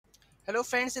Hello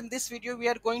friends, in this video we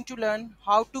are going to learn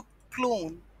how to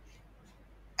clone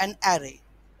an array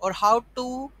or how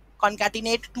to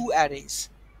concatenate two arrays.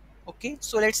 Okay,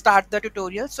 so let's start the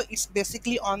tutorial. So it's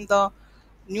basically on the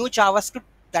new JavaScript,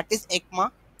 that is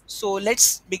ECMA. So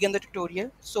let's begin the tutorial.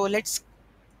 So let's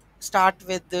start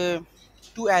with the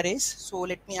two arrays. So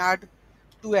let me add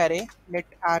two array. Let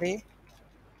array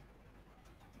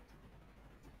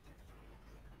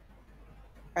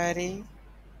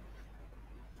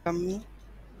dummy.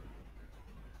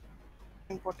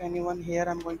 Don't put anyone here.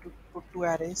 I'm going to put two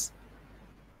arrays.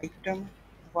 Item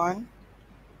 1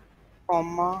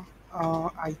 comma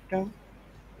item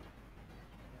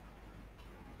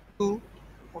 2.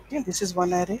 Okay, this is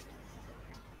one array.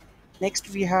 Next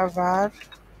we have our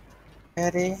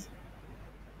array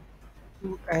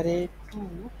 2,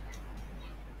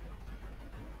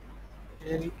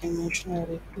 here we can mention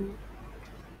array 2,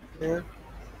 here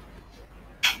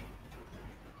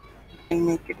we can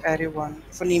make it array 1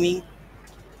 for naming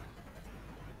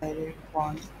array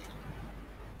 1.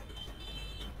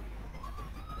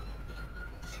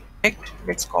 Correct.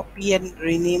 Let's copy and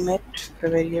rename it the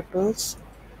variables.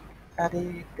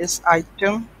 Array this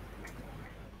item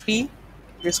 3,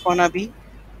 this gonna be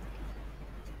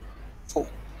 4.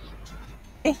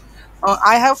 Okay.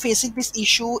 I have facing this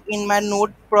issue in my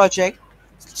node project.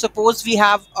 Suppose we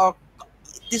have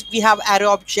we have array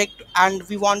object and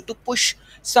we want to push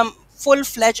some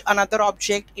full-fledged another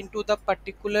object into the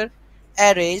particular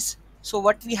arrays. So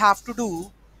what we have to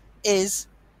do is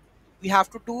we have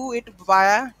to do it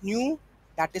via new,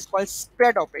 that is called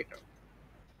spread operator.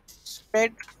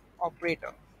 Spread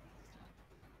operator.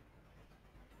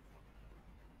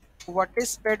 What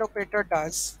this spread operator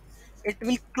does, it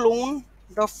will clone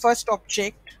the first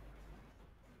object.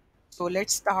 So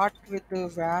let's start with the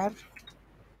var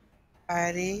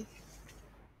array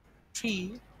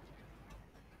 3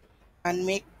 and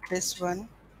make this one.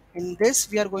 In this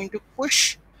we are going to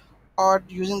push, or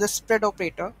using the spread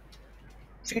operator,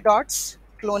 3 dots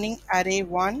cloning array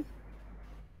 1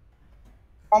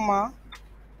 comma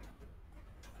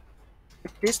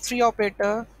with this 3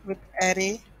 operator with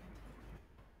array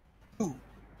 2.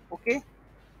 Okay,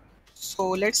 so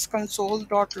let's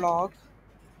console.log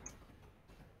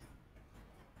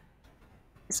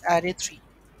this array 3.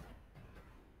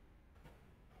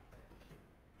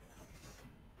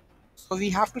 So we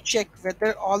have to check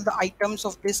whether all the items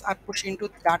of this are pushed into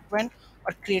that one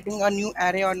or creating a new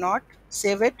array or not.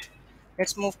 Save it.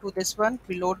 Let's move to this one,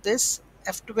 reload this,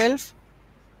 F12,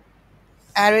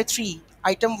 array 3,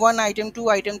 item 1, item 2,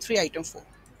 item 3, item 4.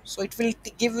 So it will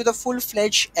give you the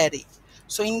full-fledged array.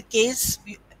 So in case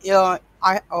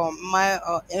my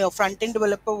front-end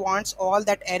developer wants all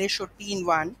that array should be in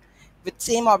one with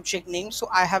same object name, so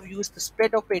I have used the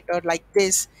spread operator like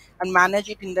this and manage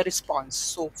it in the response.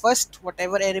 So first,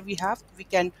 whatever array we have, we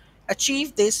can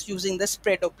achieve this using the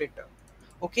spread operator.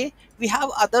 Okay, we have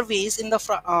other ways in the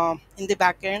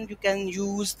backend. You can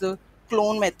use the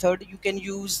clone method. You can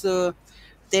use the,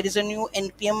 there is a new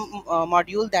npm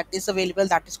module that is available,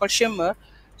 that is called shimmer.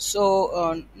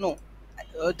 So no,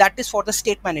 that is for the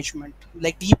state management,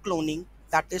 like deep cloning,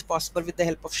 that is possible with the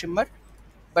help of shimmer.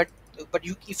 but but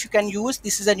you, if you can use,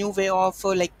 this is a new way of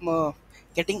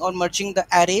getting or merging the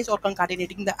arrays or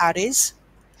concatenating the arrays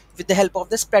with the help of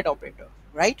the spread operator,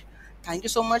 right? Thank you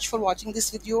so much for watching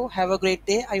this video. Have a great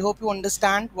day. I hope you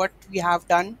understand what we have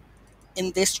done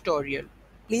in this tutorial.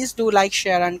 Please do like,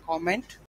 share and comment.